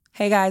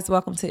Hey guys,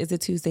 welcome to Is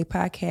It Tuesday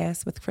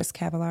podcast with Chris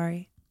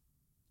Cavallari.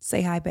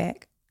 Say hi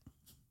back.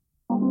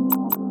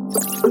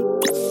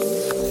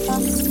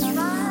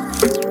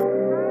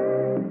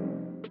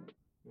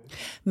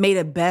 May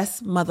the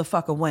best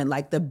motherfucker win.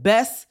 Like the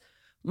best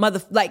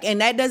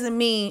and that doesn't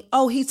mean,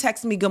 oh, he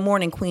texts me good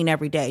morning queen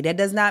every day. That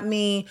does not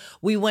mean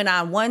we went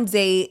on one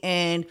date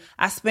and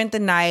I spent the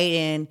night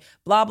and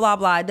blah, blah,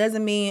 blah. It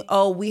doesn't mean,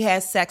 oh, we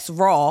had sex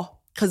raw.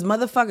 Because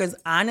motherfuckers,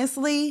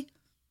 honestly,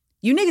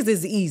 you niggas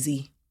is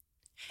easy.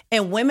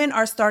 And women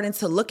are starting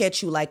to look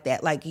at you like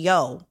that. Like,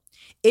 yo,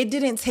 it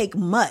didn't take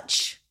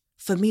much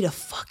for me to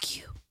fuck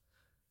you.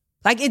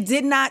 Like, it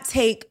did not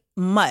take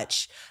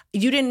much.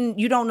 You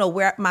don't know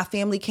where my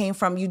family came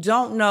from. You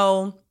don't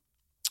know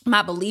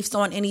my beliefs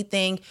on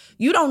anything.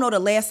 You don't know the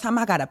last time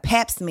I got a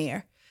pap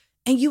smear.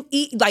 And you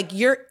eat, like,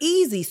 you're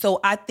easy. So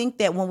I think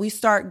that when we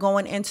start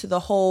going into the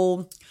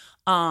whole,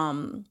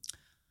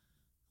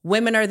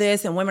 women are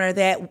this and women are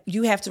that,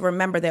 you have to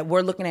remember that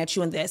we're looking at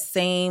you in that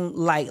same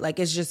light. Like,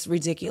 it's just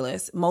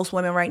ridiculous. Most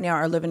women right now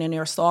are living in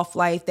their soft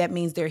life. That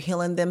means they're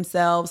healing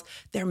themselves.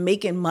 They're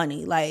making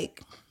money.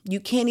 Like, you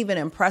can't even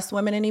impress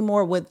women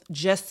anymore with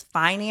just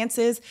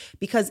finances,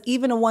 because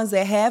even the ones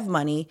that have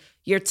money,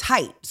 you're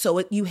tight.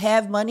 So you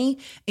have money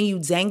and you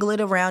dangle it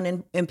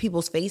around in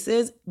people's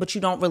faces, but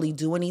you don't really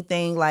do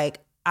anything. Like,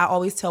 I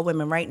always tell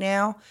women right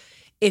now,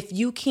 if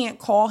you can't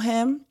call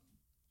him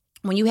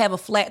when you have a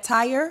flat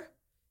tire,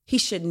 he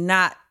should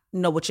not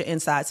know what your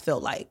insides feel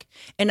like.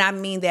 And I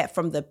mean that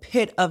from the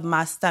pit of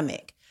my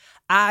stomach.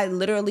 I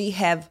literally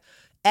have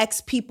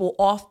X people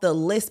off the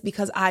list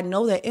because I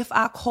know that if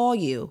I call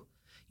you,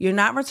 you're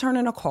not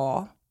returning a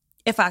call.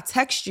 If I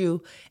text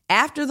you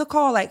after the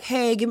call, like,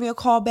 hey, give me a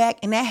call back.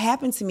 And that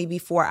happened to me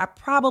before. I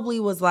probably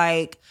was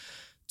like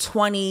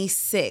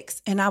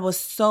 26 and I was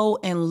so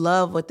in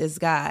love with this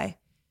guy.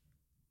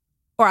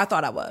 Or I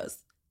thought I was.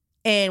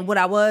 And what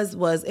I was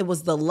it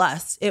was the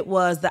lust. It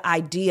was the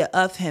idea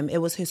of him. It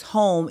was his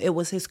home. It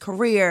was his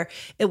career.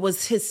 It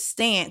was his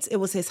stance. It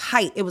was his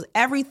height. It was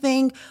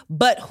everything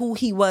but who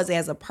he was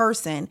as a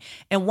person.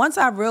 And once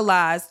I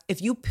realized, if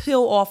you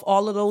peel off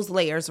all of those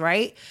layers,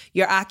 right?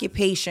 Your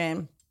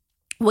occupation,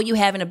 what you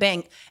have in a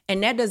bank,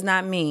 and that does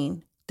not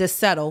mean to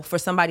settle for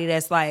somebody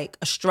that's like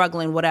a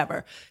struggling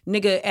whatever.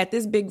 Nigga, at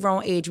this big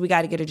grown age, we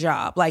got to get a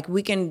job. Like,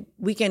 we can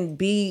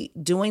be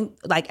doing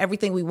like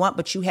everything we want,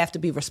 but you have to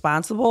be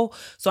responsible.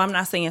 So I'm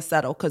not saying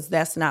settle, because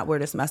that's not where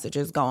this message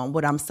is going.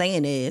 What I'm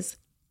saying is,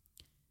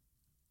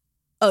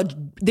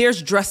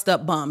 there's dressed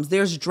up bums.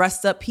 There's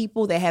dressed up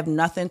people that have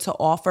nothing to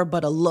offer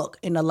but a look.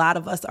 And a lot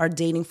of us are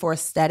dating for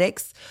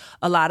aesthetics.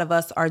 A lot of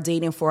us are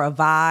dating for a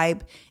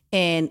vibe.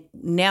 And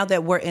now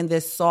that we're in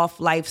this soft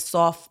life,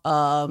 soft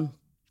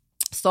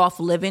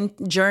living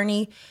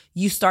journey,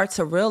 you start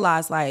to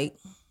realize, like,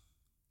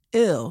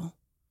 ew,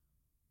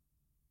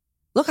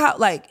 look how,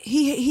 like,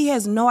 he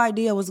has no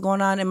idea what's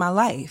going on in my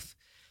life.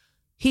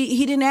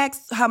 He didn't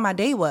ask how my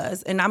day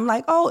was. And I'm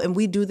like, oh, and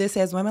we do this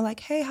as women, like,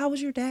 hey, how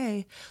was your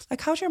day?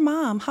 Like, how's your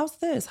mom? How's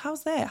this?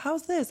 How's that?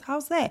 How's this?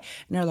 How's that?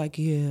 And they're like,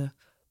 yeah,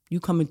 you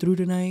coming through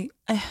tonight?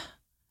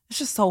 It's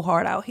just so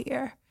hard out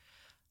here.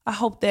 I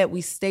hope that we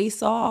stay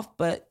soft,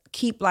 but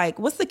keep, like,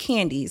 what's the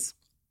candies?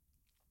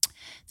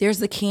 There's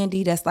the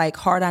candy that's like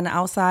hard on the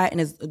outside, and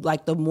it's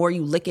like the more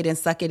you lick it and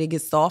suck it, it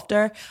gets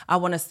softer. I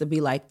want us to be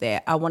like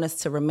that. I want us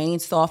to remain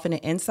soft in the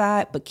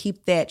inside, but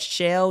keep that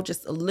shell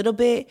just a little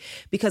bit,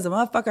 because the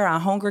motherfucker on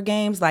Hunger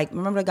Games, like,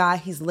 remember the guy,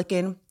 he's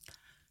licking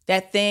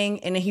that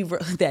thing, and then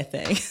that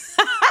thing.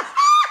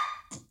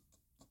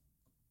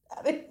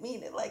 I didn't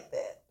mean it like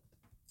that.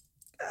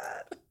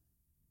 God.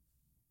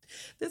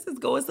 This is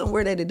going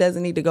somewhere that it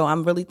doesn't need to go.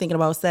 I'm really thinking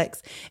about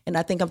sex, and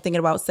I think I'm thinking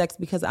about sex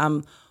because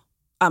I'm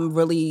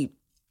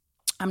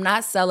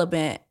not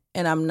celibate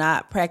and I'm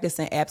not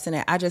practicing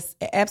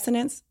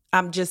abstinence.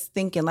 I'm just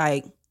thinking,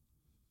 like,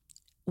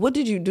 what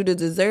did you do to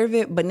deserve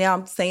it? But now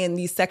I'm saying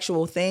these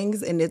sexual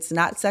things and it's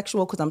not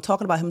sexual because I'm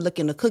talking about him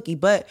licking a cookie,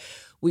 but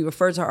we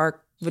refer to our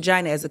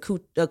vagina as a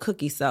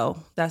cookie.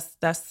 So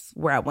that's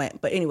where I went.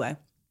 But anyway,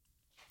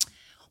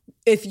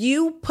 if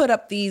you put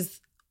up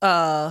these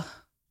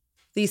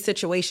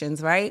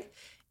situations, right?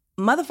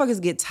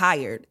 Motherfuckers get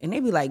tired and they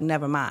be like,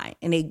 never mind.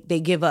 And they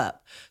give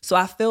up. So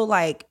I feel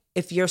like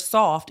if you're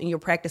soft and you're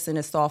practicing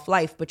a soft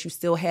life, but you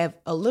still have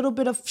a little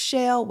bit of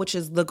shell, which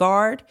is the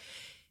guard,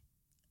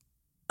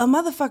 a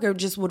motherfucker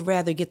just would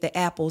rather get the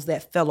apples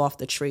that fell off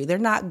the tree. They're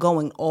not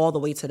going all the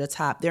way to the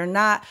top. They're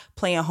not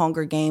playing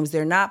Hunger Games.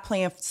 They're not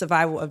playing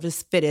survival of the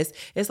fittest.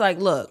 It's like,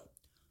 look,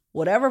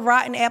 whatever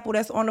rotten apple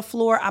that's on the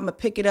floor, I'm going to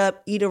pick it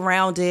up, eat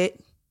around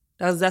it.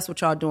 That's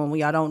what y'all doing when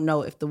y'all don't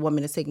know if the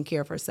woman is taking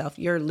care of herself.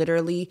 You're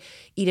literally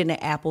eating an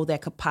apple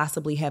that could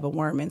possibly have a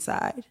worm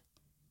inside.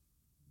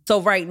 So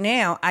right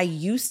now, I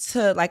used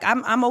to, like,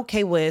 I'm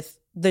okay with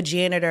the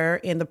janitor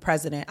and the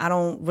president. I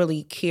don't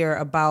really care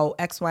about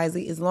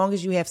XYZ as long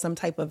as you have some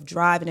type of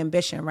drive and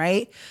ambition,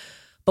 right?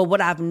 But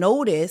what I've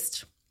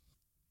noticed,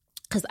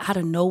 because out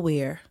of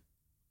nowhere,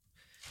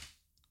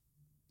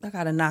 I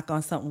got to knock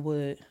on something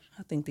wood.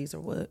 I think these are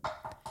wood.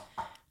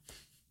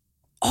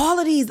 all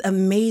of these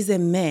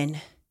amazing men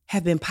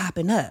have been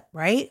popping up,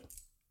 right?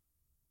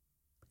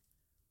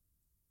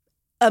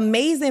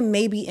 Amazing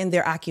maybe in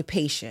their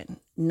occupation,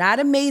 not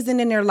amazing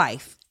in their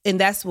life. And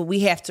that's what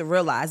we have to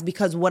realize,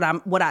 because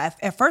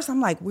at first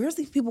I'm like, where's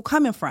these people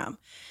coming from?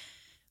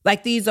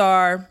 Like, these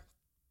are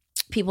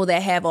people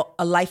that have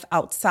a life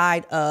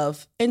outside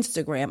of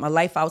Instagram, a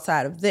life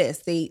outside of this.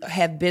 They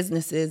have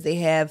businesses, they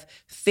have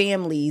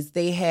families,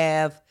 they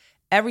have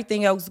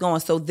everything else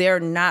going. So they're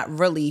not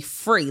really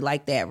free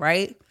like that,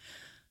 right?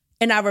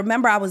 And I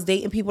remember I was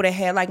dating people that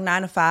had like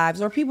 9 to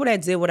 5s, or people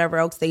that did whatever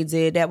else they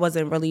did. That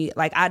wasn't really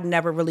like, I'd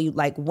never really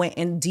like went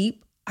in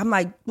deep. I'm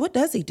like, what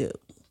does he do?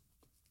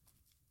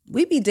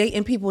 We be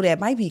dating people that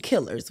might be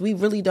killers. We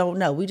really don't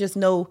know. We just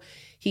know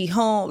he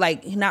home,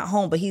 like not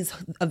home, but he's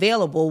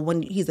available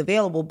when he's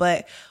available.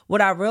 But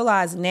what I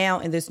realize now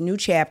in this new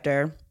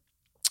chapter,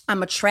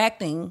 I'm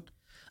attracting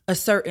a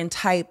certain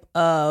type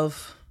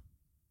of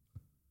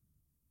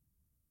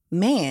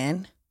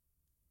man.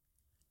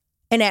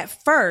 And at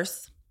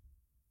first,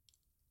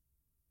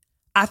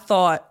 I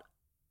thought,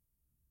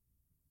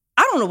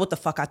 I don't know what the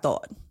fuck I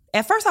thought.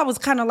 At first, I was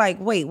kind of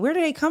like, wait, where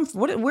do they come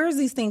from? Where is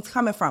these things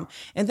coming from?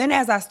 And then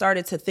as I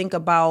started to think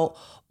about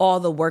all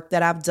the work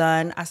that I've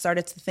done, I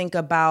started to think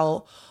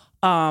about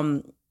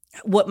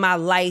what my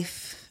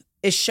life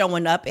is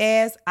showing up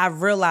as. I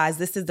realized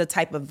this is the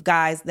type of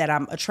guys that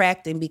I'm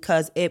attracting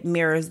because it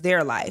mirrors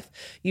their life.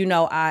 You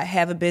know, I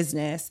have a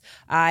business,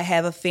 I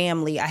have a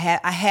family, I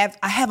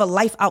have a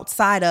life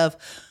outside of,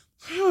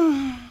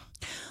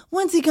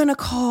 when's he gonna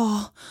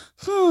call?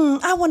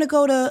 I want to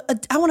go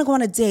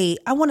on a date.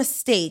 I want a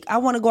steak. I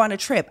want to go on a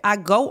trip. I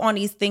go on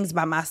these things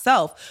by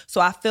myself. So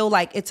I feel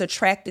like it's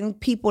attracting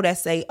people that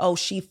say, oh,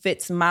 she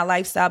fits my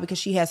lifestyle because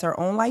she has her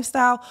own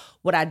lifestyle.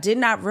 What I did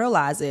not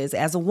realize is,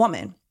 as a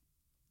woman,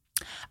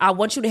 I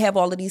want you to have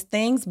all of these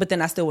things, but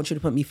then I still want you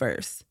to put me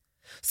first.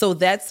 So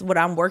that's what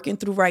I'm working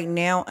through right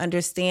now,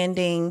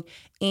 understanding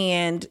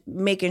and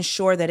making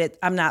sure that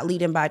I'm not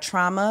leading by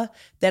trauma,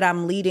 that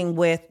I'm leading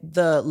with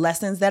the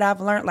lessons that I've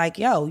learned. Like,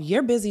 yo,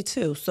 you're busy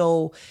too.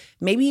 So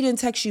maybe he didn't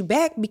text you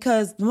back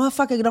because the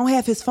motherfucker don't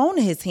have his phone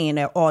in his hand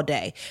all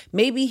day.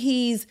 Maybe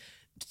he's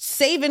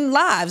saving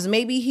lives.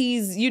 Maybe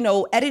he's,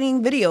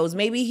 editing videos.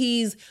 Maybe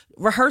he's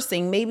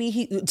rehearsing.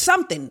 Maybe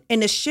something.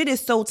 And the shit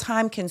is so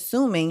time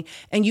consuming,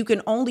 and you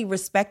can only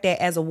respect that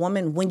as a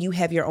woman when you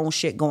have your own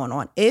shit going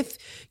on. If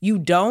you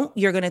don't,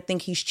 you're going to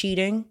think he's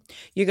cheating.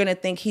 You're going to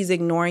think he's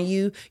ignoring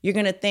you. You're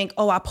going to think,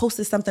 oh, I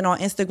posted something on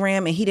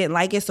Instagram and he didn't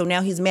like it, so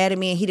now he's mad at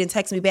me and he didn't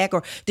text me back.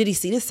 Or did he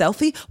see the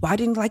selfie? Why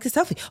didn't he like the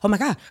selfie? Oh my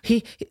God,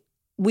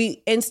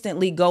 we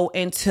instantly go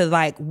into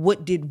like,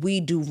 what did we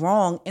do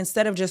wrong?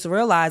 Instead of just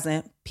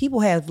realizing people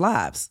have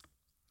lives.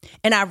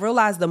 And I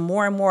realized the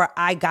more and more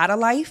I got a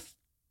life,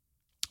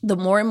 the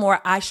more and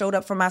more I showed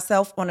up for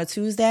myself on a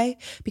Tuesday,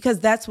 because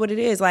that's what it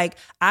is. Like,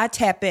 I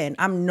tap in.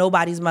 I'm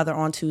nobody's mother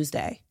on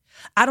Tuesday.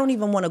 I don't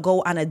even want to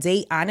go on a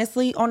date,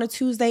 honestly, on a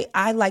Tuesday.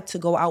 I like to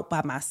go out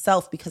by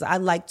myself because I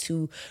like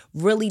to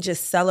really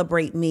just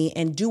celebrate me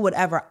and do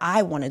whatever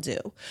I want to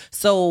do.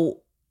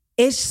 So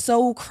it's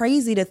so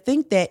crazy to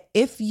think that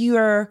if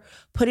you're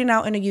putting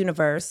out in the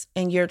universe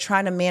and you're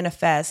trying to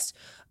manifest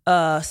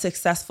a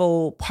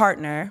successful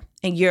partner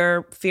and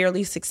you're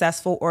fairly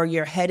successful, or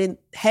you're headed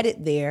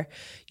there,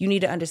 you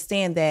need to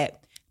understand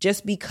that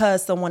just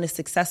because someone is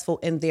successful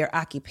in their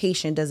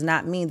occupation does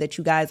not mean that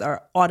you guys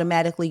are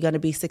automatically going to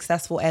be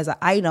successful as an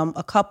item,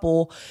 a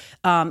couple,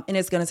 and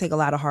it's going to take a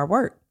lot of hard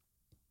work.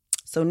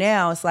 So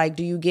now it's like,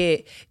 do you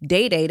get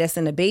Day that's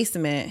in the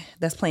basement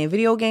that's playing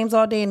video games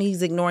all day and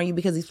he's ignoring you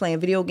because he's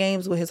playing video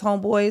games with his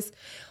homeboys?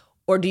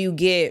 Or do you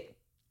get,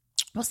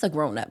 what's the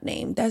grown-up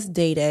name? That's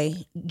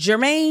Day.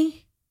 Jermaine?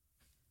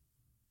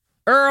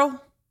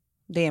 Earl?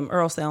 Damn,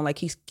 Earl sound like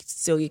he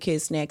steal your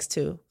kids' snacks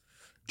too.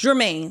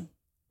 Jermaine.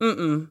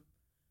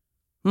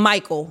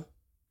 Michael.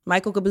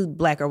 Michael could be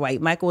black or white.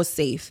 Michael is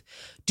safe.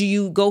 Do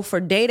you go for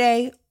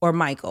Day or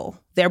Michael?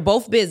 They're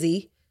both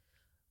busy.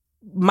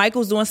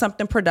 Michael's doing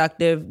something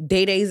productive.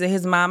 Day-Day's at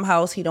his mom's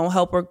house. He don't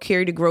help her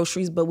carry the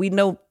groceries, but we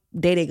know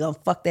Day-Day gonna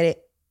fuck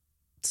that.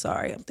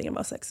 Sorry, I'm thinking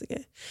about sex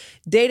again.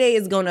 Day-Day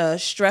is gonna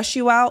stress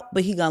you out,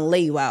 but he gonna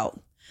lay you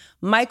out.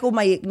 Michael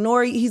might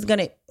ignore you. He's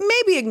gonna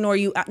maybe ignore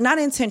you, not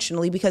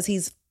intentionally, because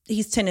he's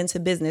tending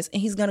to business,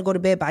 and he's gonna go to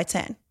bed by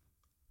 10.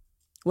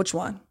 Which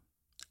one?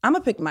 I'm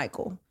gonna pick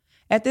Michael.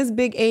 At this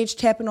big age,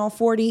 tapping on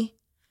 40,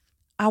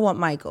 I want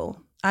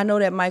Michael. I know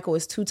that Michael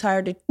is too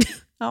tired to...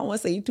 I don't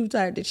want to say you're too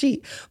tired to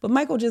cheat, but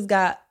Michael just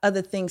got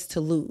other things to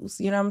lose.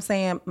 You know what I'm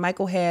saying?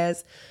 Michael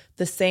has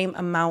the same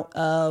amount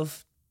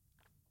of,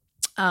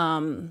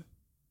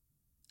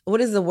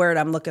 what is the word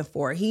I'm looking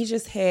for? He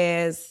just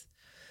has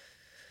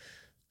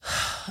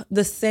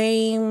the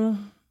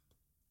same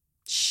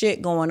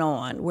shit going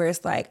on where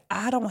it's like,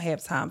 I don't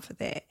have time for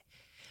that.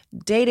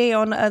 Day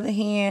on the other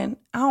hand,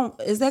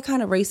 is that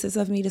kind of racist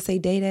of me to say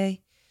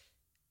Day?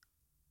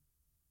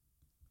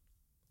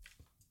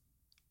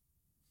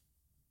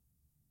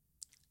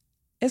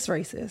 It's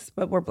racist,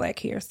 but we're black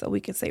here, so we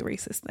can say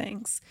racist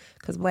things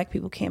because black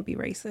people can't be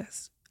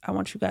racist. I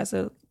want you guys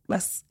to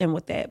Let's end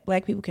with that.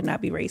 Black people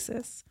cannot be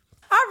racist.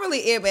 I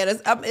really am, man.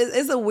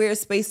 It's a weird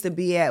space to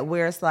be at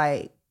where it's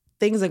like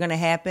things are going to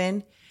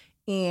happen.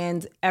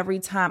 And every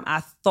time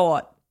I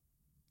thought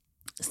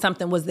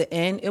something was the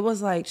end, it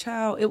was like,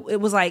 child,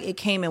 it was like it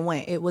came and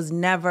went. It was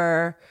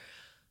never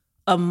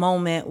a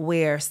moment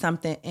where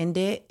something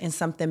ended and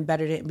something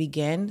better didn't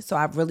begin. So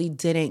I really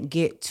didn't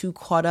get too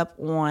caught up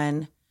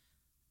on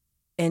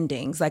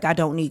endings. Like, I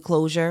don't need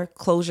closure.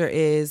 Closure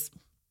is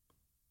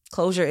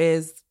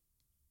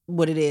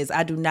what it is.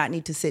 I do not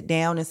need to sit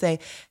down and say,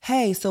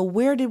 hey, so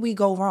where did we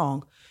go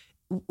wrong?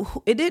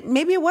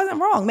 Maybe it wasn't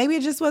wrong. Maybe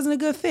it just wasn't a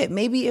good fit.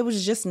 Maybe it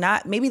was just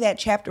not, maybe that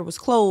chapter was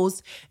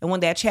closed. And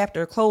when that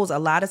chapter closed, a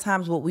lot of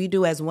times what we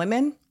do as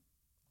women,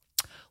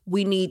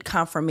 we need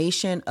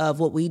confirmation of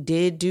what we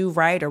did do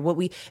right, or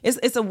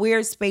it's a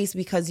weird space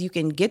because you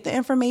can get the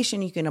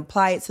information, you can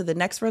apply it to the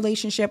next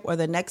relationship or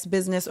the next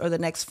business or the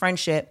next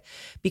friendship.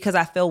 Because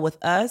I feel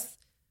with us,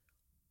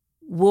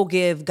 we'll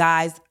give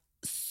guys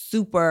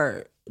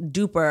super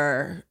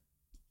duper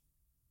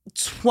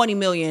 20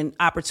 million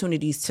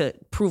opportunities to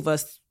prove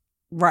us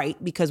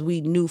right because we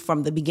knew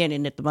from the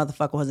beginning that the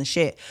motherfucker wasn't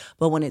shit.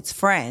 But when it's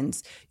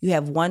friends, you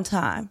have one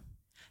time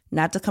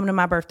not to come to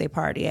my birthday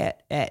party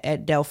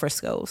at Del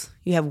Frisco's.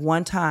 You have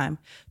one time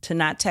to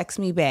not text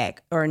me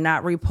back or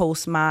not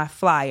repost my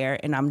flyer,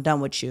 and I'm done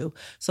with you.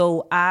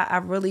 So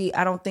I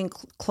don't think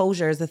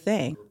closure is a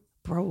thing.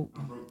 Bro,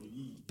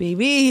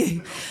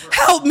 baby,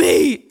 help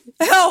me.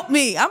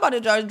 I'm about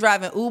to start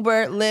driving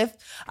Uber, Lyft.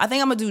 I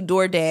think I'm going to do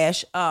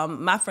DoorDash.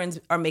 My friends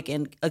are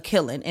making a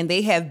killing, and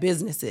they have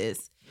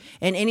businesses.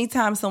 And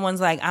anytime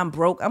someone's like, I'm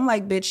broke, I'm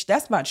like, bitch,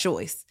 that's my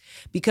choice.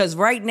 Because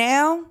right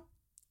now,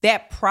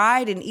 that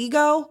pride and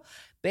ego,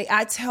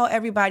 I tell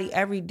everybody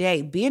every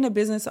day, being a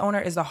business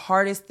owner is the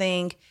hardest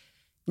thing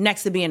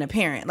next to being a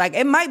parent. Like,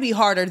 it might be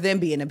harder than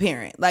being a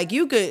parent. Like,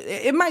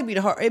 it might be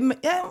it's harder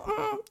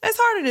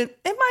than,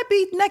 it might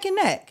be neck and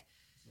neck.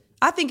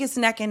 I think it's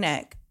neck and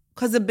neck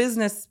because the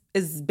business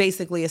is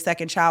basically a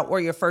second child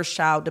or your first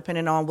child,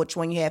 depending on which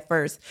one you had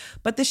first.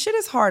 But the shit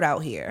is hard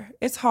out here.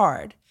 It's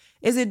hard.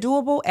 Is it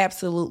doable?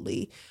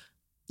 Absolutely.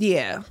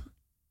 Yeah.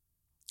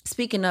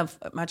 Speaking of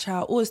my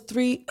child, it's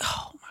 3.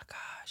 Oh my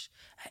gosh.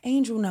 An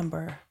angel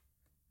number.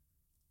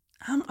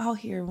 I'm out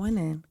here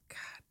winning.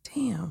 God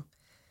damn.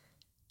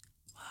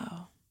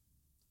 Wow.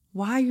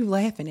 Why are you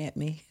laughing at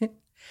me?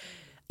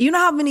 You know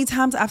how many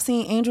times I've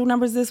seen angel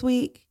numbers this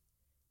week?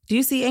 Do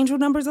you see angel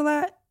numbers a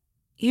lot?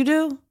 You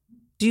do?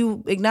 Do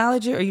you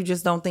acknowledge it or you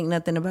just don't think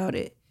nothing about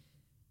it?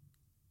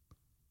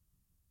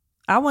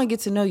 I want to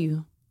get to know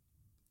you.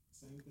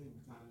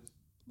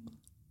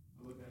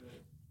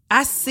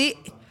 I see.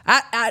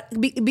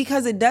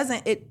 Because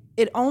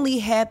it only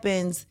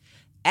happens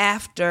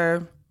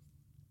after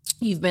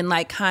you've been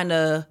like kind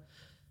of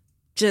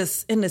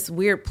just in this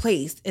weird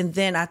place. And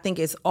then I think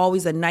it's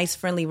always a nice,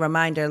 friendly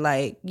reminder,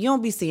 like, you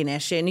don't be seeing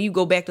that shit. And you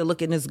go back to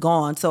look and it's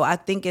gone. So I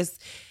think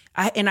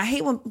I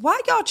hate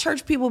why y'all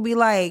church people be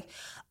like,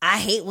 I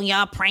hate when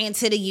y'all praying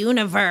to the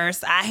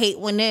universe. I hate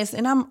when this.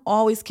 And I'm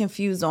always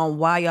confused on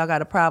why y'all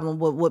got a problem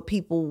with what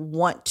people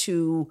want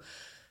to,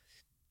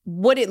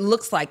 what it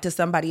looks like to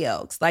somebody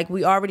else. Like,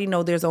 we already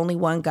know there's only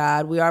one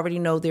God. We already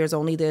know there's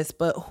only this.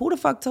 But who the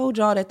fuck told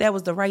y'all that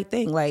was the right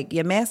thing? Like,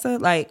 your massa?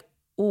 Like,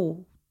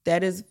 ooh,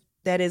 that is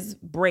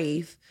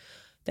brave.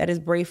 That is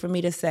brave for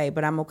me to say,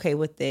 but I'm okay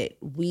with it.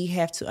 We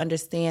have to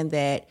understand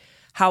that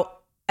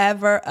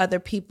however other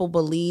people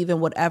believe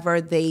and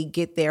wherever they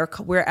get their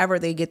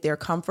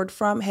comfort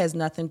from has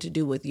nothing to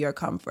do with your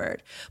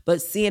comfort.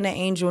 But seeing an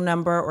angel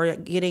number or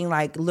getting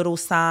like little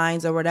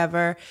signs or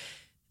whatever,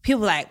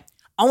 people like,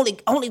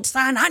 only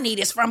sign I need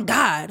is from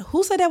God.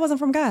 Who said that wasn't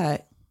from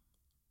God?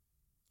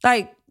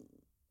 Like,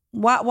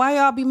 why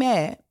y'all be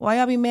mad? Why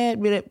y'all be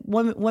mad that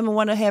women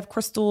want to have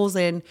crystals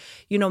and,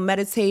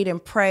 meditate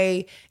and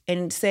pray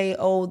and say,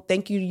 oh,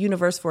 thank you,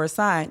 universe, for a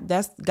sign?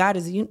 God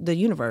is the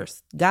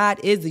universe. God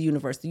is the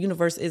universe. The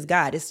universe is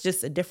God. It's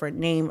just a different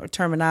name or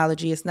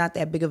terminology. It's not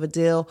that big of a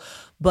deal.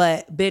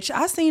 But bitch,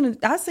 I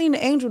seen the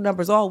angel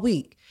numbers all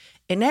week.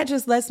 And that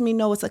just lets me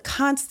know it's a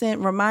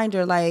constant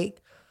reminder, like,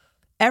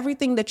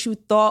 everything that you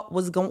thought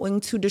was going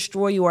to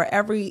destroy you or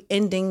every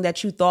ending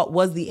that you thought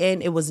was the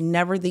end, it was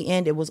never the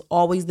end. It was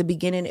always the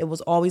beginning. It was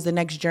always the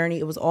next journey.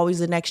 It was always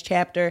the next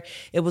chapter.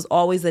 It was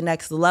always the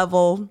next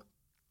level.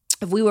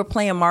 If we were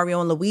playing Mario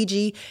and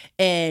Luigi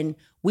and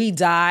we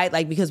died,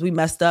 like, because we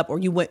messed up, or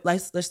you went,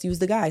 let's use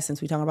the guys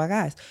since we're talking about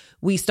guys.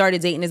 We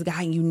started dating this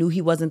guy and you knew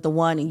he wasn't the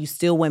one and you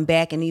still went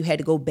back and you had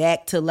to go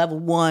back to level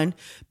 1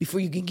 before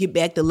you could get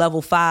back to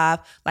level 5.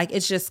 Like,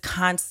 it's just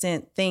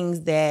constant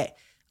things that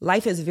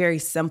life is very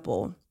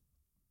simple.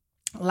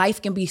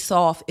 Life can be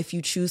soft if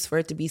you choose for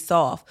it to be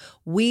soft.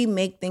 We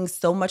make things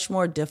so much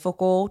more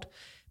difficult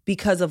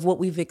because of what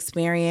we've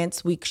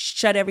experienced. We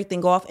shut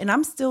everything off. And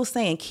I'm still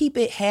saying, keep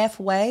it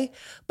halfway,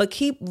 but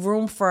keep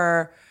room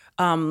for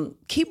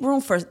keep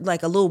room for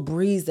like a little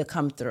breeze to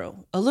come through.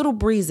 A little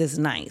breeze is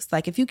nice.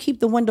 Like if you keep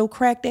the window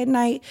cracked at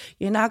night,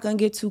 you're not going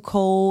to get too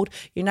cold.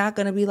 You're not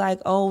going to be like,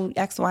 oh,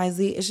 X, Y,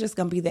 Z. It's just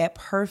going to be that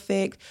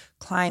perfect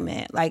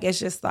climate. Like it's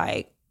just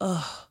like,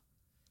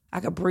 I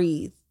could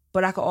breathe,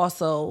 but I could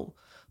also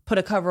put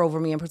a cover over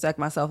me and protect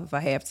myself if I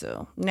have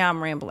to. Now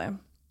I'm rambling.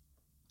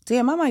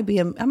 Damn, I might be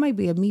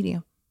a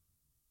medium.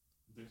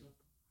 You think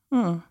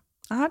so?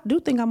 I do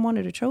think I'm one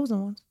of the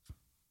chosen ones.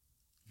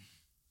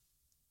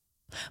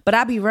 But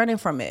I be running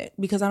from it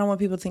because I don't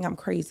want people to think I'm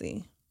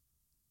crazy.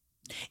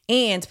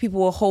 And people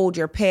will hold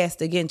your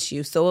past against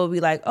you. So it'll be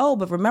like, oh,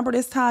 but remember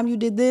this time you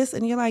did this?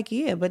 And you're like,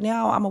 yeah, but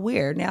now I'm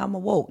aware. Now I'm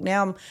awoke.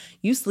 Now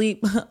you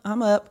sleep.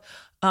 I'm up.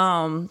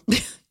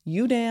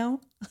 You down.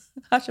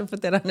 I should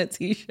put that on a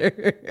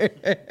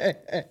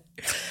t-shirt.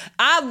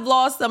 I've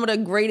lost some of the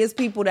greatest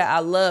people that I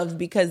loved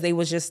because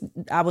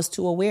I was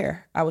too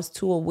aware. I was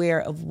too aware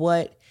of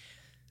what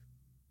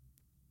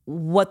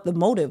the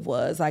motive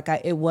was. Like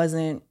it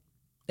wasn't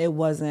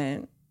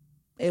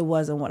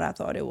what I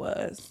thought it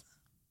was.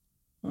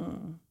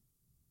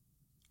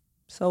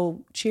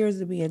 So cheers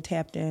to being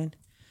tapped in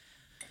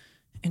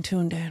and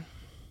tuned in.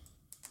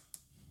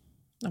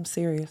 I'm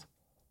serious.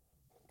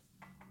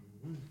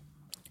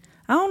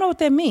 I don't know what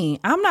that means.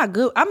 I'm not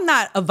good. I'm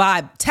not a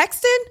vibe.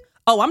 Texting?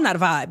 Oh, I'm not a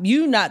vibe.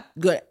 You not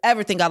good.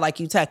 Ever think I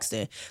like you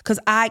texting? Because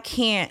I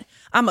can't.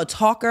 I'm a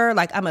talker.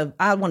 Like I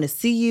want to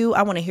see you.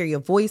 I want to hear your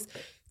voice.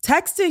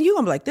 Texting, you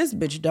gonna be like, this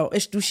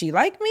bitch do she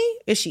like me?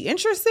 Is she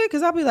interested?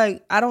 Because I'll be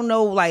like, I don't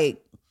know.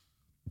 Like,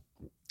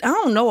 I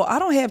don't know. I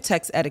don't have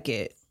text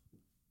etiquette.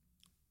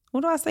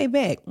 What do I say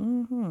back?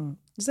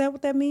 Is that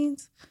what that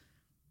means?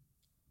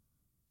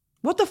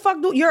 What the fuck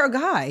you're a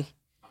guy.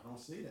 I don't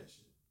say that shit.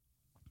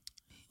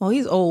 Well,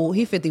 he's old.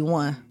 He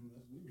 51.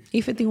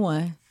 He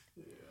 51.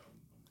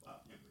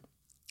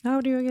 How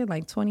old are you again?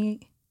 Like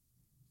 28?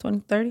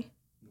 30?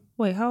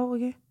 Wait, how old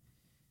again?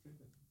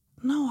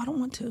 No, I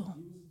don't want to.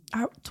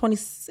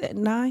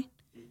 29?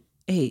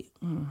 8.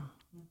 No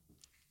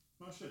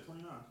shit,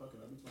 29. Fuck it,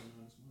 I'll be 29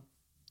 this month.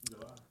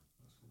 July.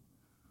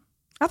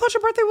 I thought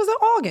your birthday was in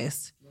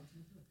August.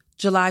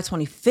 July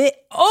 25th.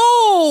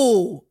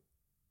 Oh!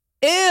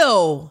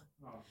 Ew.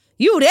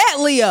 You that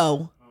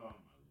Leo.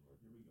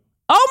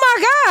 Oh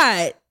my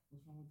God.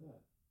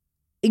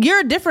 You're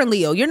a different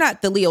Leo. You're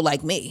not the Leo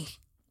like me.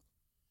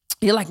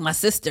 You're like my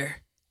sister.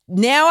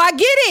 Now I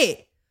get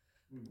it.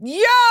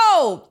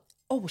 Yo.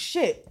 Oh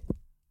shit.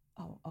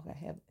 Oh, okay.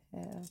 Have.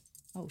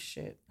 Oh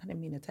shit. I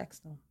didn't mean to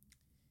text them.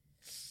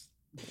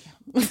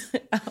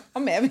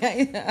 I'm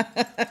happy. I'm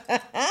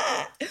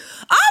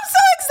so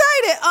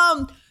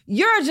excited.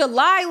 You're a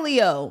July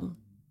Leo.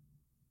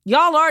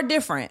 Y'all are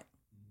different.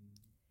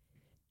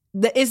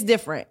 It's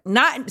different.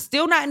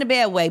 Still not in a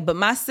bad way, but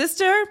my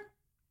sister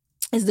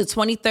is the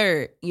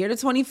 23rd. You're the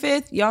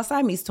 25th. Y'all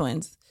Siamese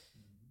twins.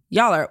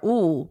 Y'all are,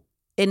 ooh.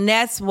 And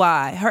that's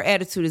why her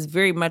attitude is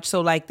very much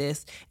so like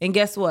this. And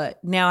guess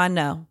what? Now I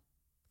know.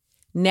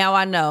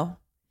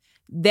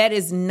 That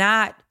is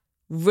not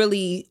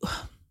really.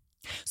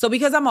 So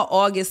because I'm an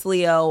August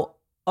Leo,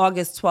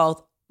 August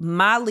 12th,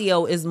 my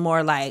Leo is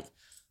more like,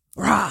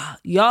 rah.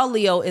 Y'all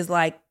Leo is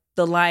like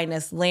the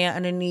lioness laying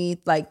underneath,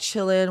 like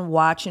chilling,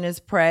 watching his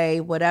prey,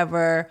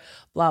 whatever,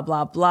 blah,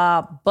 blah,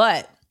 blah.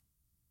 But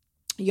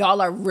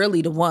y'all are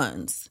really the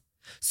ones.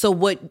 So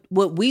what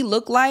we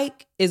look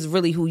like is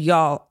really who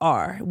y'all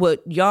are.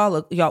 What y'all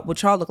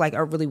look like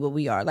are really what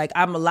we are. Like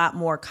I'm a lot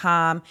more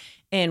calm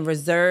and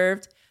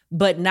reserved,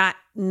 but not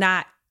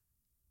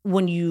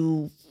when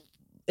you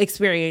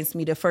experience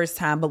me the first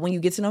time. But when you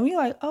get to know me,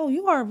 you're like, oh,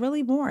 you are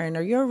really boring,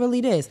 or you're really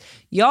this.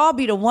 Y'all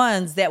be the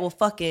ones that will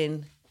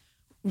fucking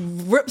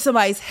rip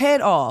somebody's head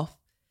off.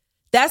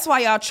 That's why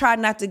y'all try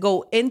not to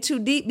go in too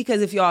deep,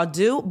 because if y'all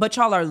do, but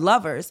y'all are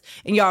lovers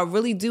and y'all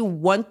really do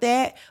want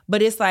that,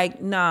 but it's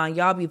like, nah,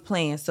 y'all be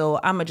playing. So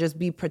I'm going to just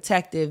be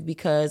protective,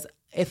 because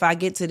if I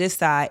get to this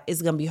side,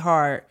 it's going to be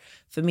hard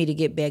for me to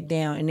get back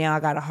down. And now I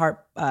got a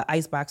heart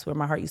icebox where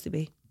my heart used to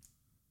be.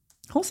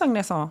 Who sang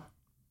that song?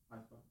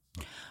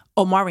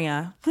 Oh,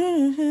 Marianne.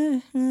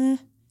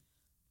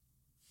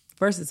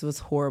 Verses was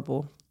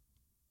horrible.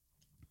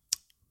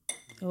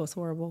 It was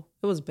horrible.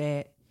 It was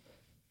bad.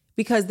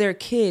 Because they're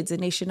kids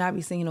and they should not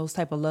be singing those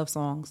type of love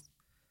songs.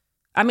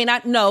 I mean,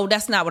 no,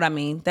 that's not what I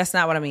mean. That's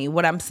not what I mean.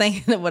 What I'm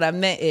saying, what I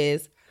meant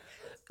is,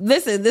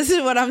 listen, this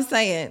is what I'm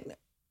saying.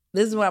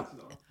 This is what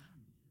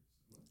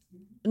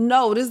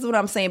this is what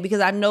I'm saying, because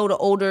I know the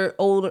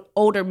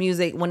older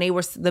music, when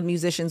the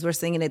musicians were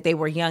singing it, they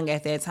were young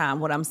at that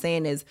time. What I'm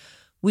saying is,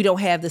 we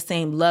don't have the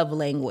same love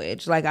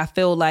language. Like, I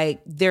feel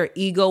like their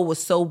ego was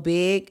so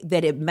big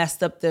that it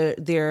messed up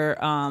their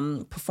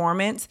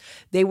performance.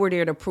 They were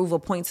there to prove a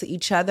point to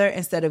each other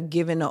instead of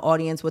giving the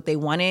audience what they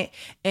wanted.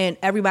 And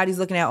everybody's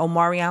looking at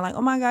Omarion like,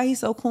 oh my God, he's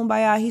so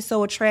kumbaya. He's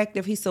so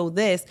attractive. He's so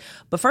this.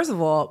 But first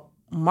of all,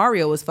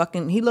 Mario is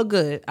he looked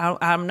good. I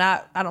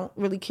don't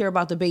really care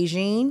about the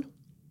Beijing,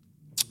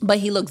 but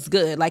he looks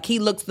good. Like, he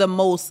looks the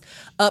most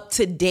up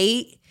to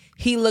date.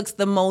 he looks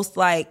the most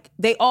like,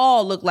 they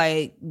all look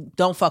like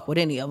don't fuck with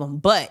any of them.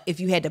 But if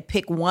you had to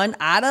pick one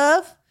out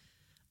of,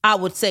 I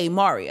would say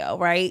Mario,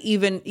 right?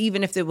 Even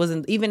if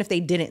they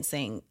didn't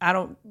sing.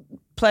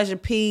 Pleasure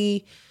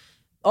P.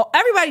 Oh,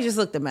 everybody just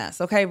looked a mess,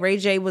 okay? Ray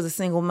J was a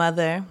single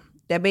mother.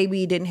 That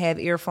baby didn't have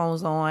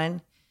earphones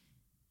on.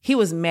 He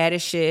was mad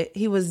as shit.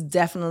 He was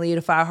definitely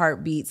the 5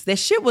 Heartbeats. That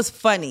shit was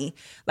funny.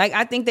 Like,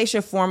 I think they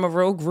should form a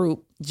real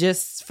group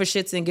just for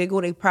shits and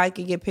giggle. They probably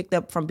could get picked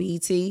up from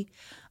BET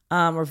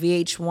or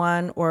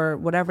VH1 or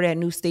whatever that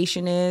new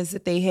station is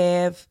that they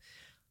have.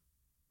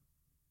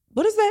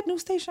 What is that new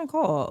station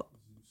called?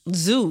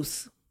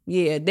 Zeus.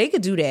 Yeah, they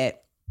could do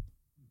that.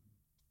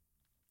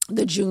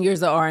 The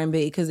juniors of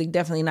R&B, because they're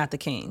definitely not the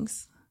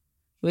kings.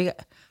 We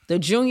got the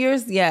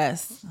juniors,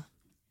 yes.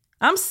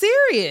 I'm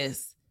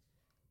serious.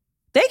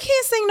 They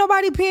can't sing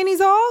nobody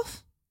panties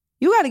off.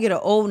 You got to get an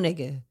old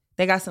nigga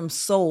that got some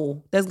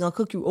soul that's going to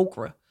cook you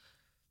okra.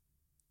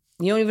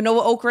 You don't even know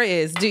what okra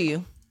is, do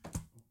you?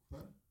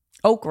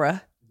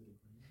 Okra.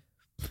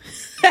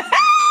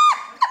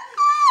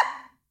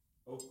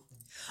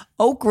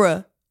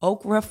 Okra.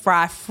 Okra,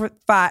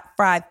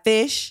 fried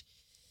fish.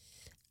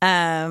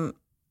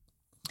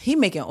 He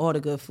making all the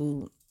good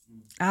food.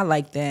 I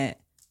like that.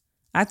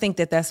 I think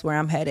that that's where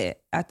I'm headed.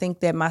 I think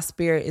that my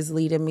spirit is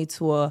leading me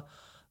to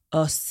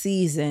a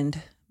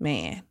seasoned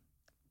man.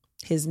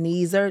 His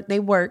knees they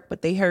work,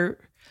 but they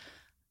hurt.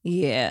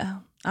 Yeah,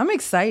 I'm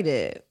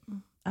excited.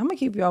 I'm gonna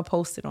keep y'all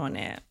posted on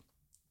that.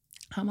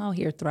 I'm out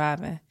here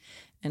thriving,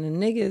 and the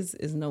niggas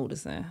is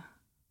noticing.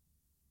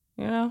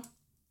 You know,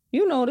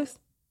 you notice.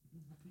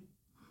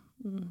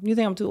 You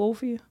think I'm too old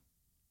for you?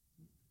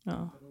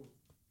 No.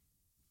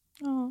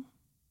 Oh.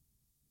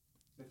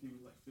 If you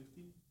was like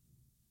 50,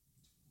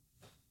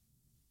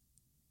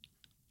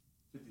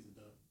 50's a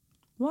dub.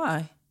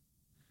 Why?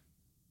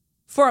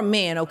 For a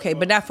man, okay,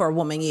 but not for a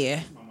woman,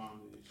 yeah. My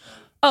mom's age.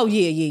 Oh,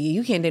 yeah.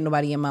 You can't date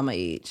nobody your mama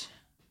age.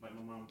 Like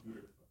my mom threw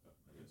it,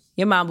 I guess.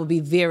 Your mom will be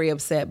very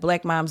upset.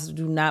 Black moms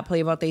do not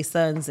play about their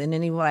sons. And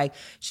then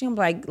she gonna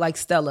be like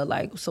Stella,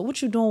 like, so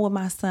what you doing with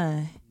my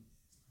son?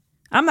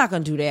 I'm not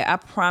gonna do that. I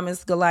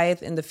promise,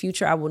 Goliath, in the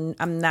future,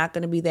 I'm not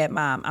gonna be that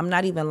mom. I'm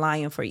not even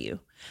lying for you.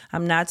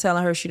 I'm not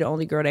telling her she the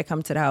only girl that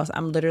come to the house.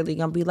 I'm literally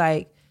gonna be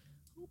like,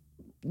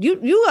 you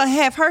gonna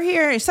have her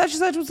here and such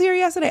was here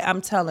yesterday.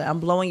 I'm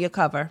blowing your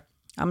cover.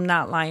 I'm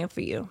not lying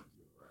for you.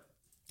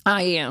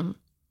 I am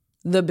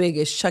the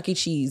biggest Chuck E.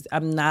 Cheese.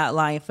 I'm not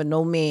lying for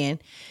no man,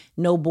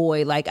 no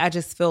boy. Like, I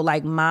just feel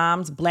like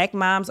black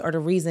moms are the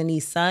reason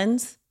these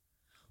sons,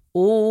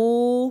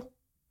 ooh,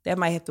 that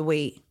might have to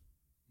wait.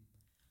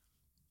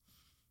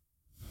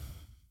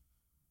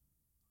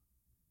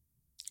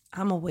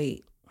 I'm going to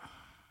wait.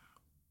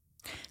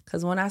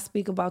 Because when I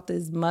speak about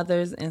these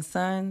mothers and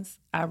sons,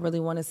 I really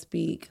want to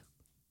speak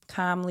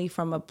calmly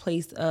from a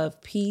place of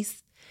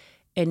peace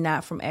and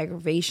not from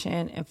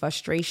aggravation and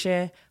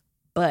frustration.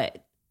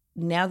 But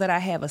now that I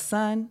have a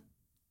son,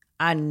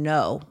 I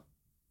know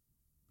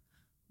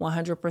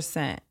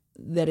 100%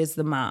 that it's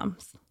the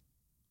moms.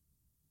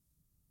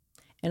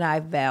 And I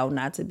vow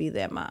not to be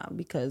that mom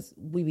because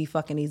we be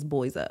fucking these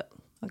boys up,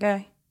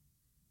 okay?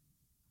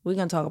 We're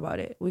going to talk about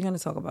it.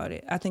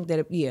 I think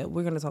that,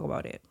 we're going to talk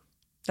about it.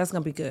 That's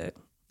going to be good.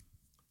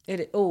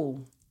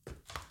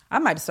 I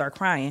might start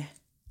crying.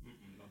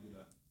 Don't do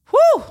that.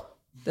 Whew!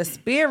 The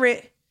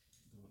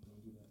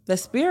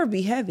spirit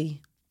be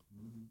heavy.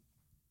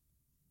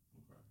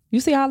 You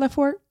see how I left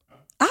work?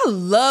 I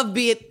love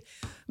being,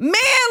 man,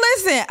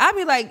 listen,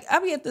 I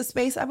be at the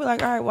space, I be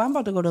like, all right, well, I'm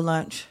about to go to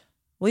lunch.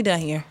 We done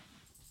here.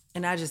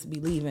 And I just be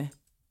leaving.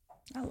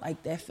 I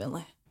like that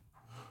feeling.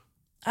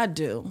 I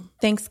do.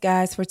 Thanks,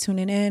 guys, for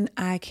tuning in.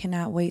 I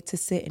cannot wait to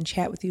sit and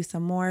chat with you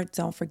some more.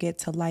 Don't forget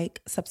to like,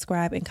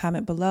 subscribe, and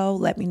comment below.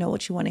 Let me know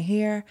what you want to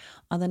hear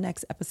on the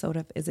next episode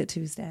of Is It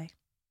Tuesday?